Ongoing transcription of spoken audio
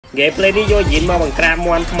gameplay đi vô diễn mà bằng cram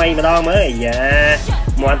món thay mà đo mới dạ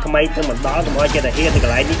món thay từ một đó tụi mọi chơi là hiên thì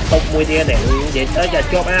lại đi tông mùi tia để vậy tới giờ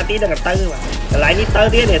cho a tí đang tư mà lại đi tới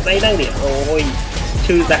tia để xây năng điện ôi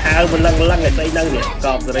chư ta một lần lần để xây năng điện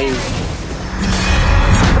cọp rồi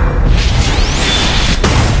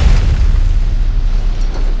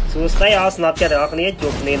số stay off snap cho đó cái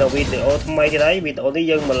chụp này là video thay cái đấy video đi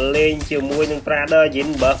dân mà lên chiều mùiនឹង Prader diễn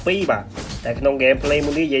bờ phí bàแต่ក្នុង gameplay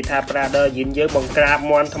មួយនេះនិយាយថា Prader យិនយើងបង្ក្រាប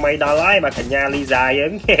មន់ថ្មីដល់ហើយបាទកញ្ញា Lissa យើ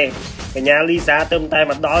ងកញ្ញា Lissa ទៅតែ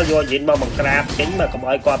មកដល់យកយិនមកបង្ក្រាបចេញមកកុំ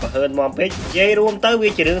ឲ្យគាត់ប្រហើនមកពេកនិយាយរួមទៅវា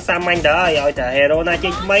ជារឿងសាមញ្ញដែរឲ្យតែ hero ណាចេ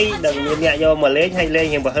ញថ្មីដឹងមានអ្នកយកមកលេងហើយលេង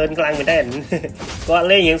រៀងប្រហើនខ្លាំងមែនតើគាត់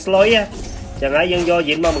លេងរៀង slow ចឹងហើយយើងយក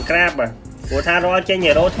យិនមកបង្ក្រាបបាទព្រោះថារាល់ចេញ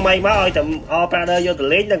hero ថ្មីមកឲ្យតែ Prader យកទៅ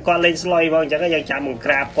លេងដល់គាត់លេង slow ផងអញ្ចឹងយើងចាំបង្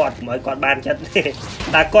ក្រាបគាត់កុំឲ្យគាត់បានចិត្ត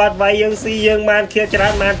តែគាត់វាយយើងស៊ីយើងបានខៀវច្រើ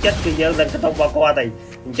នបានចិត្តគឺយើងដឹងទៅរបស់គាត់ហើយ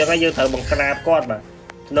អញ្ចឹងហើយយើងត្រូវបង្ក្រាបគាត់បាទ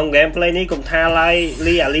ក្នុង gameplay នេះកុំថាឡើយ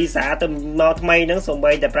Lissa ទៅមកថ្មីហ្នឹងសូម្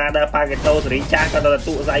បីតែ Prader ប៉ាកេតូសេរីចាស់ក៏ទៅ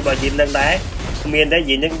ទូស្អីរបស់យិននឹងដែរមានតែ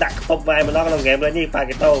យិននឹងដាក់ខ្ទប់វាយម្ដងក្នុង gameplay នេះប៉ា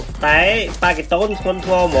កេតូតែប៉ាកេតូធ្ងន់ធ្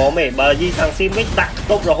ងរហ្មងឯងបើយីសង្ស៊ីមវិញដាក់ខ្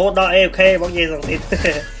ទប់រហូតដល់ AFK បងយីសង្ស៊ីម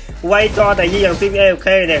វាយតតែយីយ៉ាងស៊ីម AFK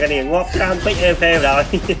នេះគ្នាងាប់ច្រើនពេក AFK ដល់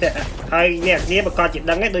ហើយអ្នកគ្នាប្រកាសជា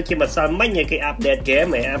ដឹងឯងដូចជាម្សិលមិញគេ update game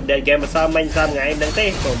ម្សិលមិញសប្តាហ៍ថ្ងៃហ្នឹងទេ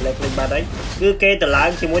ខ្ញុំលេខលេខបាត់ហើយគឺគេតឡើង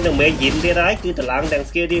ជាមួយនឹងមេយិនទៀតហើយគឺតឡើងទាំង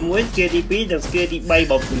skill ទី1 skill ទី2និង skill ទី3រ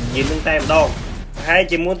បស់យិនហ្នឹងតែម្ដងហើយ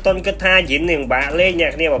ជាមុនតុនគិតថាយិននឹងបាក់លេងអ្ន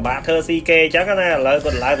កគ្នាពិបាកធ្វើ CK អញ្ចឹងណាឥឡូវ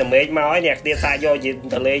គាត់ឡើងតែមេឃមកហើយអ្នកគ្នាសាកយកយិន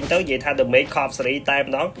ទៅលេងទៅនិយាយថាតែមេឃ cop សេរីតែ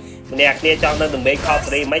ម្ដងអ្នកគ្នាចង់ដឹងតែមេឃ cop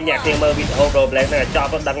សេរីមិនអ្នកគ្នាមើលវីដេអូ problem ហ្នឹងចប់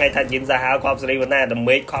ទៅដឹងហើយថាយិនសាហាវ cop សេរីប៉ុណ្ណាតែ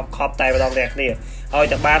មេឃ cop តែម្ដងអ្នកគ្នាឲ្យ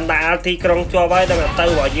តែបានដាក់ទីក្រុងជាប់ហើយដល់ទៅ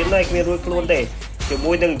របស់យិនហើយគ្មានរួចខ្លួនទេជា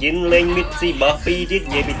មួយនឹងយិនលេង mid Saber 2ទៀត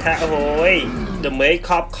និយាយពីថាអូយthe make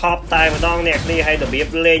cop តែម្ដងអ្នកគ្នាហើយរបៀប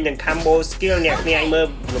លេងនឹង combo skill អ្នកគ្នាអាចមើល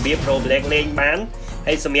របៀប pro black លេងបាន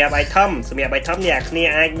ហើយសម្រាប់ item អ្នកគ្នា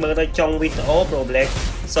អាចមើលទៅចុងវីដេអូ pro black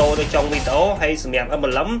សូទៅចុងវីដេអូហើយសម្រាប់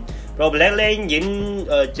emblem pro black លេងយិន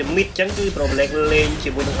ជា mid ចឹងគឺ pro black លេងជា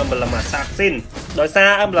មួយនឹង emblem assassin ដោយសារ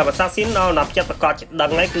emblem assassin ដល់10ចិត្តប្រកាសជាដឹ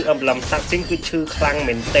ងហើយគឺ emblem assassin គឺឈឺខ្លាំង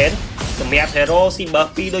មែនទែនសម្រាប់ hero Saber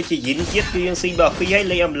 2ដូចជាយិនទៀតគឺយើង Saber 2ហើយ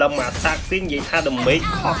លេង emblem assassin និយាយថា damage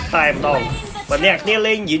ខុសតែម្ដងបើអ្នកគ្នា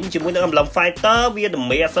លេងយិនជាមួយនឹង emblem fighter វា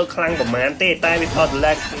damage អត់សូវខ្លាំងប្រហែលទេតែវាផល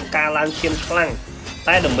តែការឡើងឈាមខ្លាំង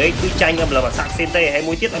តែ damage គឺចាញ់ emblem assassin ទេហើយ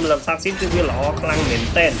មួយទៀត emblem assassin គឺវាល្អខ្លាំងមែន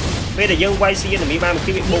ទែនពេលដែលយើងវាយ enemy បានមួ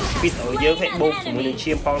យវាបូក speed ឲ្យយើងហើយបូកជាមួយនឹង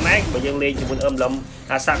ឈាមផងដែរបើយើងលេងជាមួយ emblem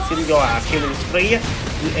assassin យកអា killing spree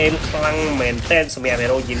គឺ aim ខ្លាំងមែនទែនសម្រាប់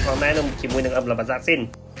hero យិនផងដែរជាមួយនឹង emblem assassin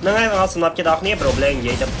ហ្នឹងហើយបងសម្រាប់ជាដល់គ្នា problem និ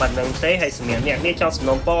យាយតែប៉ុណ្្នឹងទេហើយសម្រាប់អ្នកនេះចង់សំ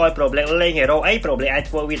ណូមពរឲ្យ problem លេង hero អី problem អាច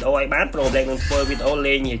ធ្វើវីដេអូឲ្យបាន problem នឹងធ្វើវីដេអូ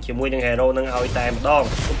លេងជាមួយនឹង hero នឹងឲ្យតែម្ដង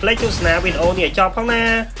កុំភ្លេចទស្សនាវីដេអូនេះឲ្យចប់ផងណា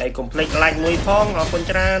ហើយកុំភ្លេច like មួយផងអរគុណ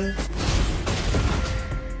ច្រើន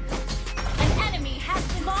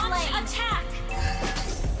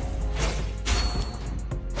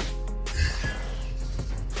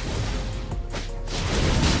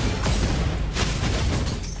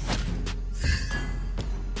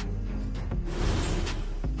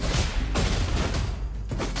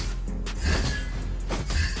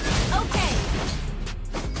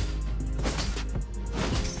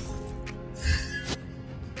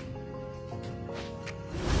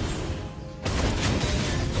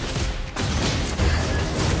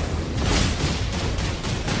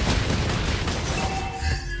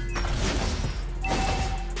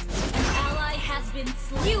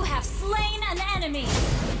You have slain an enemy.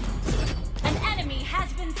 An enemy has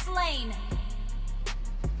been slain.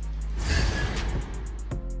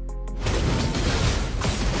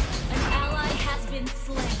 An ally has been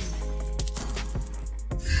slain.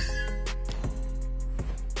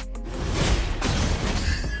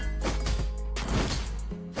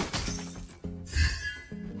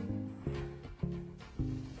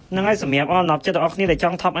 ហ្នឹងហើយសម្រាប់អរចិត្តដល់អ្នកគ្នាដែលច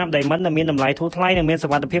ង់ top up diamond ដែលមានតម្លៃធូរថ្លៃនិងមានសុ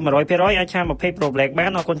វត្ថិភាព 100% អាចឆាន20 pro black បា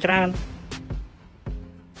នអរគុណច្រើន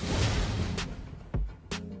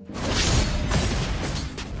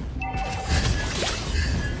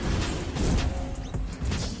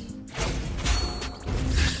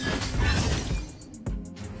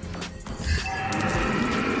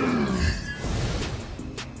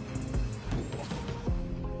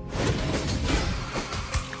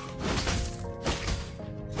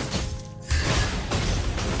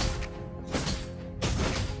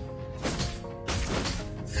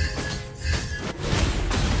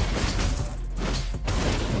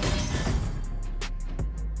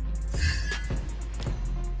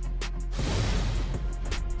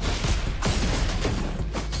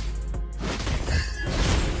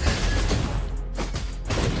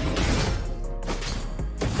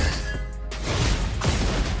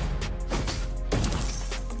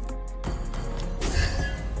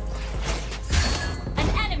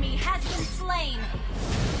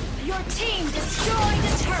Your team destroyed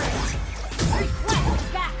a turret.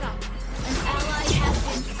 Request backup. An ally has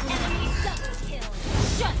been slain. Enemy double kill.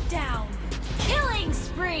 Shut down. Killing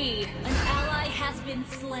spree. An ally has been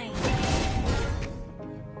slain.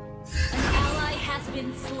 An ally has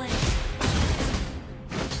been slain.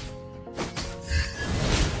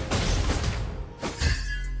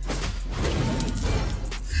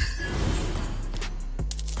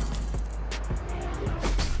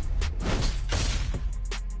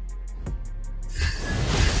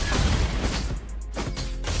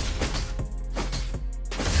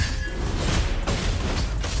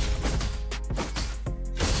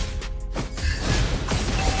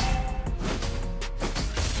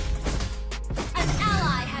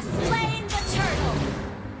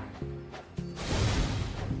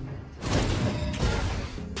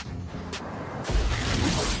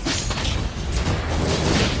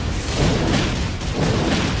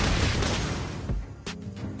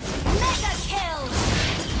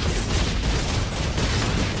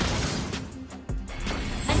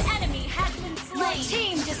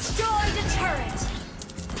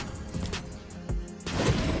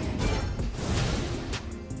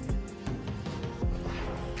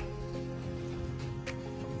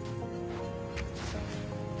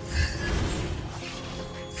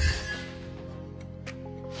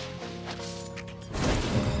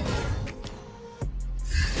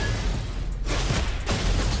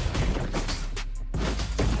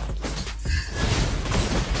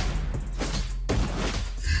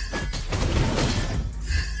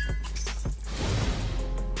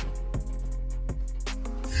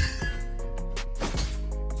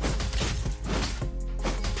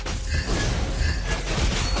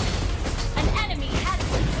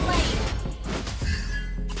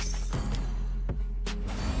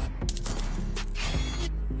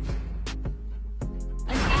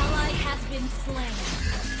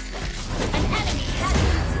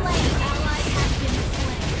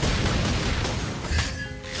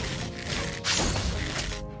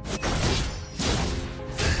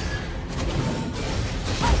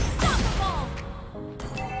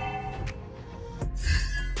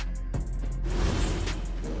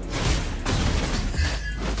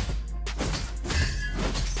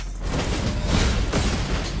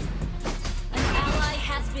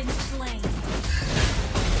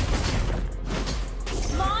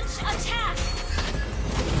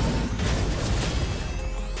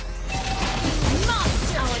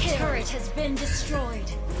 Has been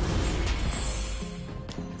destroyed.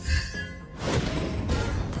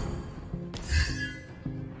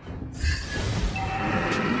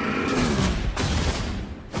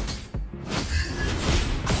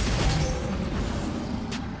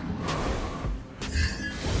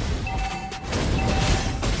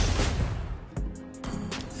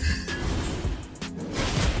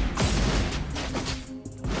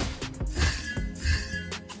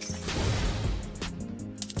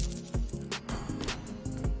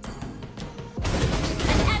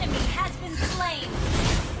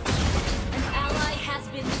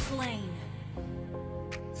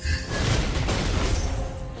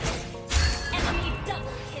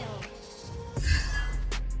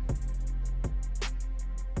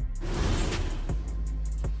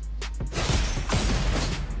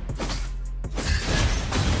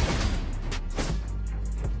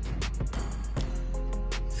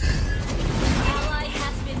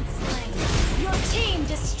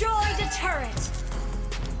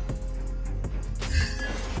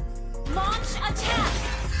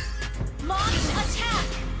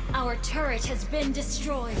 Our turret has been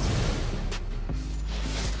destroyed.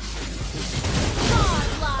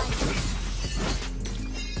 Godlike!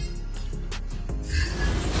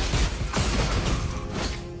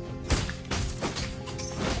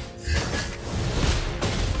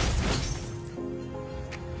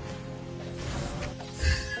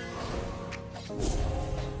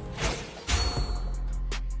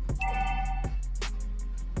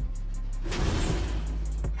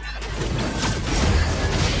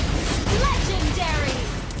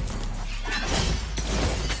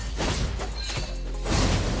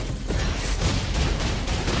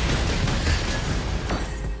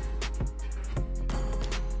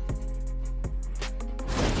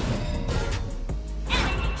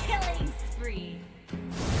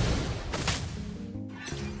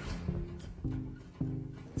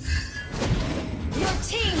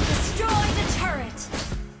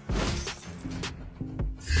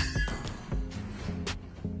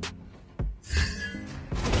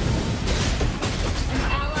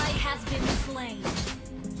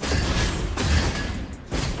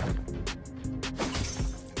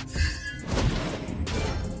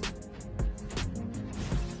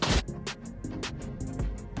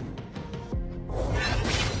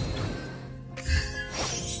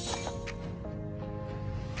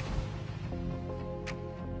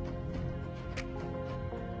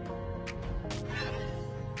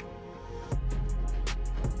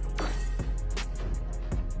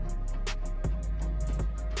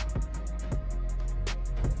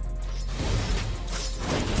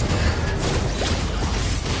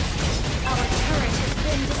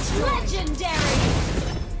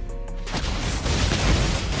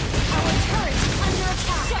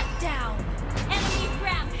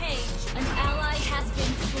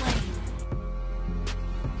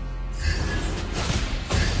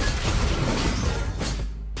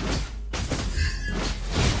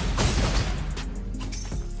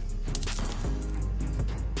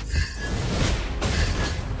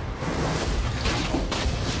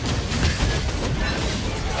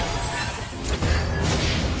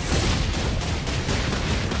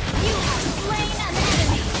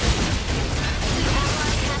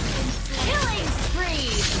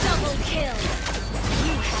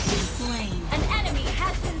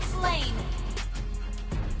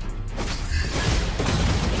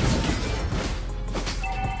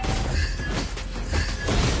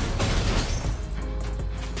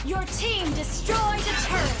 team destroyed a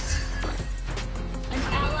turret. An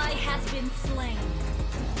ally has been slain.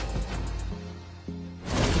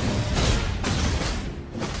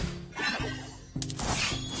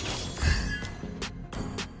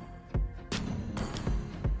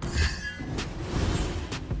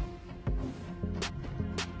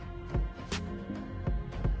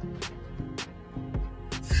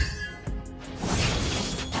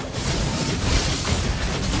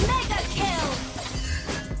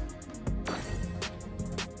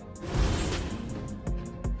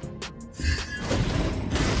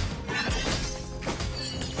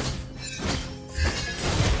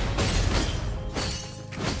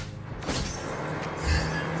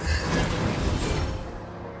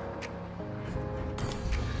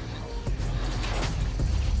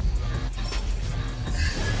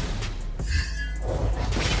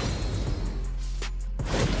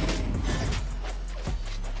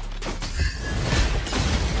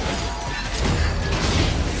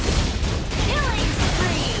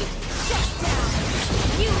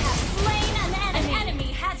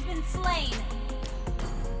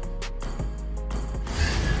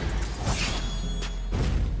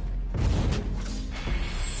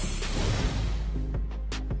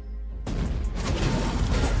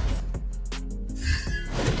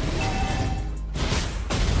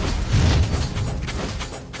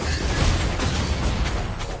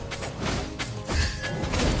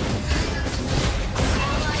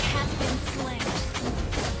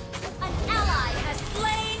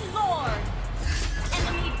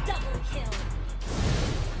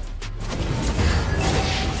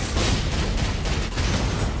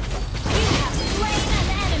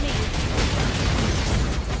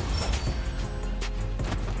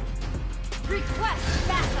 Request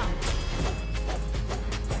backup.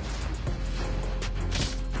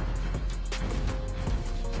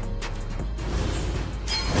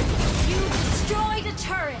 You destroyed a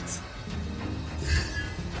turret.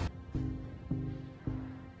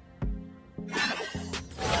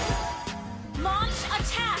 Launch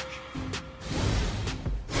attack.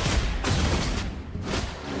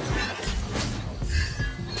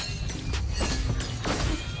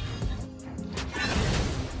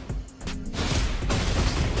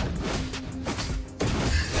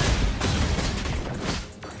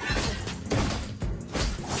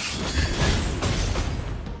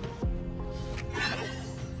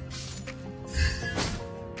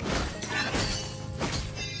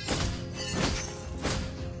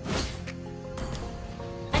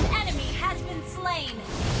 An enemy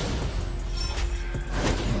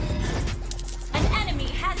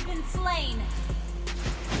has been slain.